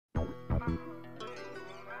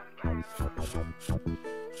Don't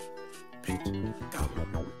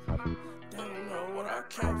know what I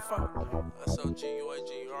came for. SOG, UAG,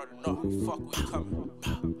 you already know how the fuck we coming.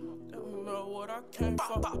 Don't know what I came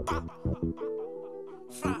for.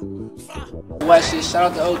 West shit,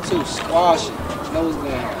 shout out to O2, squash it. You know what's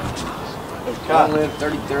going on. I live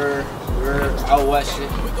 33rd, we're out west shit.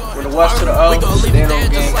 We're the west to the O, stand on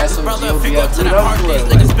gang, SOG, OBF, we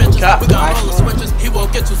got all the switches, he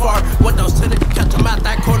won't get too far. Windows tinted, catch him at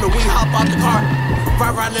that corner, we hop out the car.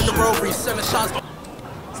 Right in the road, we sending shots.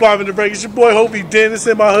 It's live in the break. It's your boy Hobie Dennis,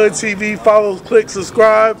 InMyHoodTV. Follow, click,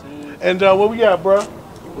 subscribe. And what we got, bro?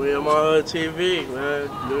 We InMyHoodTV, man.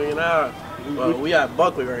 Doing it out. Well, we at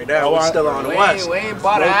Buckley right now. We're still on the west. We ain't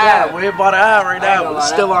bought a high. We ain't bought a high right now. We're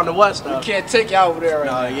still on the west though. We can't take y'all over there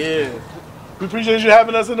right now. Yeah. We appreciate you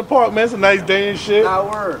having us in the park, man. It's a nice day and shit.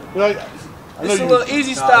 Nah, word. You know, it's a little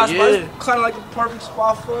easy style, but it's kind of like the perfect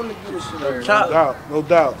spot for them to do this shit. No doubt, no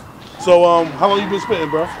doubt. So, how long you been spitting,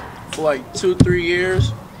 bro? For like 2-3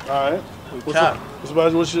 years. All right.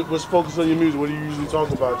 What's focus on your music? What do you usually talk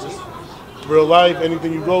about? Just real life,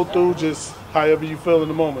 anything you go through, just however you feel in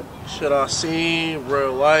the moment. Shit I seen,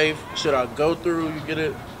 real life, shit I go through, you get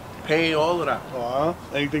it, pain, all of that.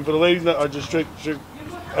 Anything for the ladies, or just strict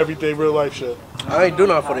everyday real life shit? I ain't do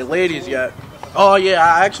nothing for the ladies yet. Oh yeah,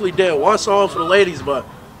 I actually did one song for the ladies, but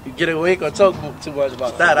you get it, we ain't gonna talk too much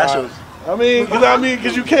about that. That shit was...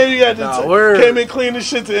 Because you came in clean the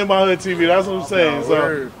shit to InMyHoodTV. That's what I'm saying.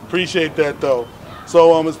 So appreciate that though.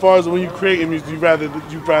 So as far as when you create music, you rather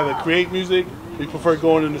create music, or you prefer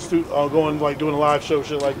going in the studio, doing a live show,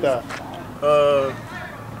 shit like that?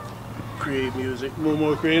 Create music. A little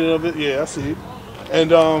more creative of it. Yeah, I see.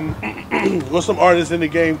 And what's some artists in the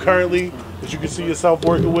game currently that you can see yourself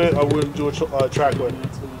working with, or would do a track with?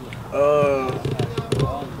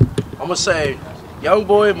 I'm gonna say Young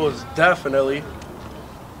Boy most definitely.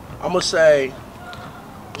 I'm gonna say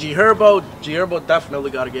G Herbo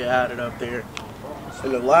definitely gotta get added up there.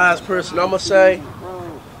 And the last person I'm gonna say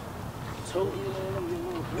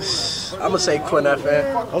Quinn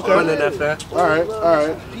FN. Okay. Quinn and FN. All right.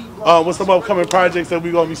 What's some upcoming projects that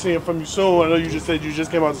we're gonna be seeing from you soon? I know you just said you just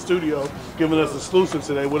came out of the studio, giving us exclusive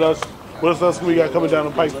today. What else we got coming down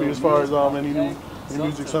the pipe for you as far as any new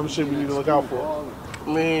music, some shit we need to look out for? I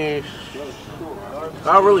mean,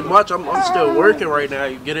 not really much. I'm still working right now.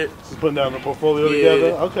 You get it? Just putting down the portfolio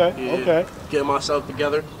together. Okay. Getting myself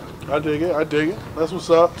together. I dig it. That's what's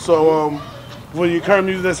up. So, when your current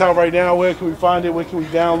music that's out right now, where can we find it? Where can we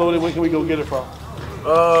download it? Where can we go get it from?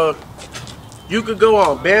 You could go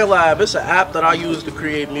on BandLab. It's an app that I use to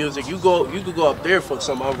create music. You could go up there for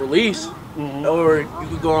some unreleased, or you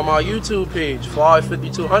could go on my YouTube page,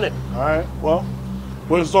 5ive5200. All right. Well,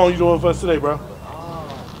 what song you doing for us today, bro?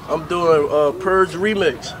 I'm doing Purge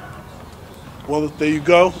remix. Well, there you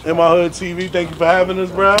go. InMyHoodTV. Thank you for having us,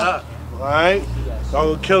 bro. All right.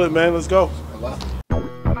 Y'all gonna kill it, man. Let's go.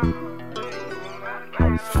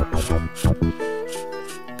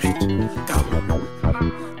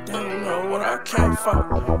 Don't know what I came for.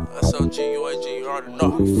 SOG, UAG, you already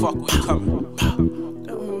know how the fuck we coming.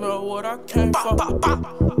 Don't know what I came for. Don't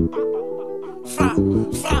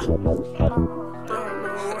know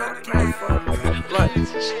what I came for.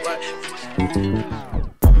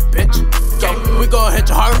 Bitch, yo, we gon' hit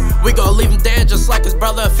your heart. We gon' leave him dead just like his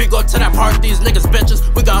brother. If he go to that park, these niggas bitches.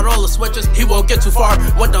 We got all the switches, he won't get too far.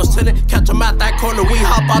 Windows tinted, catch him at that corner, we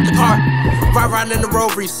hop out the car. Right in the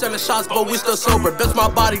road, we sending shots, but we still sober. Bitch, my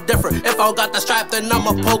body different. If I don't got that strap, then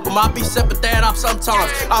I'ma poke him. I be sipping that up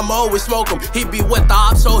sometimes. I'ma always smoke him. He be with the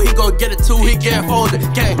op, so he gon' get it too. He get folded.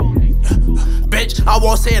 Gang. Bitch, I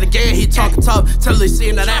won't say it again, he talking tough till he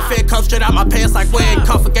seen that fit come straight out my pants like we ain't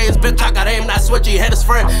cuff games. Bitch, I got aim, that switch, he hit his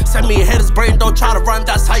friend. Send me hit his brain, don't try to run,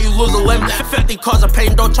 that's how you lose a limb. 50 cause of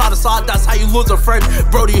pain, don't try to slide, that's how you lose a friend.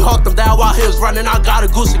 Brody hawked him down while he was running, I got a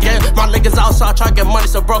goose again. My niggas outside try to get money,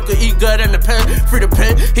 so broke could eat good in the pen. Free the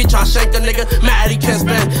pen, he try to shake a nigga, mad he can't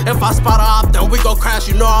spend. If I spot a op, then we gon' crash,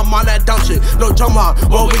 you know I'm on that dumb shit. No jump on,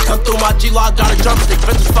 when we come through my G-Log, got a drumstick.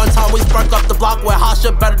 Bitches fun time, we spark up the block with hot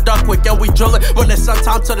shit, better duck quick, and we drill it. When it's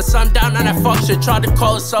sometime to the sundown and that fuck shit. Tried to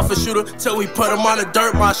call himself a shooter till we put him on the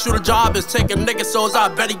dirt. My shooter job is taking niggas souls, I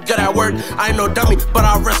bet he good at work. I ain't no dummy, but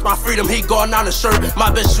I risk my freedom, he going on the shirt.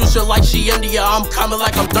 My bitch shoot shit like she India, I'm coming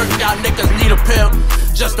like I'm dirty. Y'all niggas need a pill,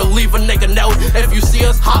 just to leave a nigga note. If you see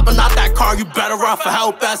us hopping out that car, you better run for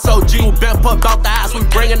help. SOG, been put out the ass, we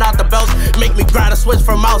bringing out the belts. Make me grab a switch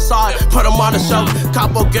from outside, put him on the shelf.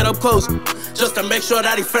 Capo, get up close, just to make sure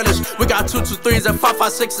that he finished. We got 223s and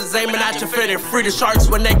 5.56s aiming at your fitting. Free the sharks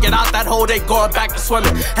when they get out that hole, they going back to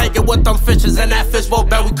swimming. Hanging with them fishes in that fishbowl,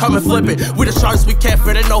 bet we come and flip it. We the sharks, we can't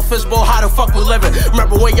fit in no fishbowl, how the fuck we living?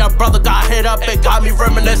 Remember when your brother got hit up, it got me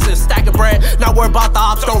reminiscing. Stacking bread, not worry about the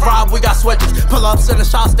ops, don't rob, we got switches. Pull ups in the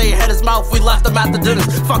shots, they hit his mouth, we left him at the dinners.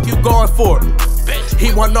 Fuck you going for?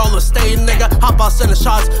 He want all the stay, nigga. Hop out, sending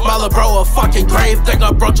shots. My little bro a fucking grave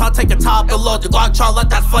digger. Bro, try take a top and load the Glock. Try let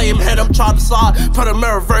that flame hit him. Try to slide. Put him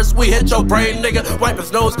in reverse. We hit your brain, nigga. Wipe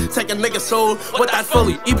his nose. Take a nigga soul with that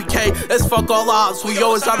Philly. EBK, it's fuck all odds. We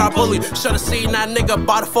always on our bully. Should've seen that nigga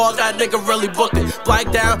by the fall. That nigga really booked it.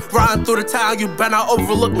 Black down, riding through the town. You better not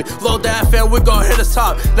overlook me. Load that fan, we gon' hit his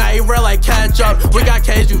top. Now he real like catch up. We got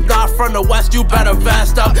K's, you not from the west. You better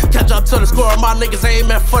vest up. Catch up to the score. My niggas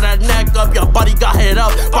aiming for that neck up. Your buddy got hit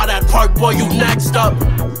up by that park, boy, you next up.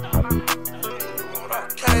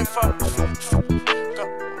 Came from.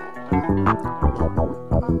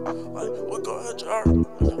 We gon' hit your heart.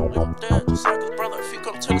 I'm dead, just like his brother if he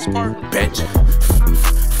come to this park. Bitch.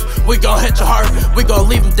 We gon' hit your heart. We gon'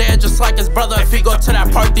 leave him dead just like his brother if he go to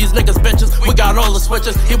that park. These niggas bitches, we got all the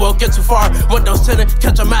switches. He won't get too far. Windows tinted,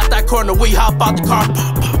 catch him at that corner. We hop out the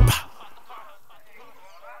car.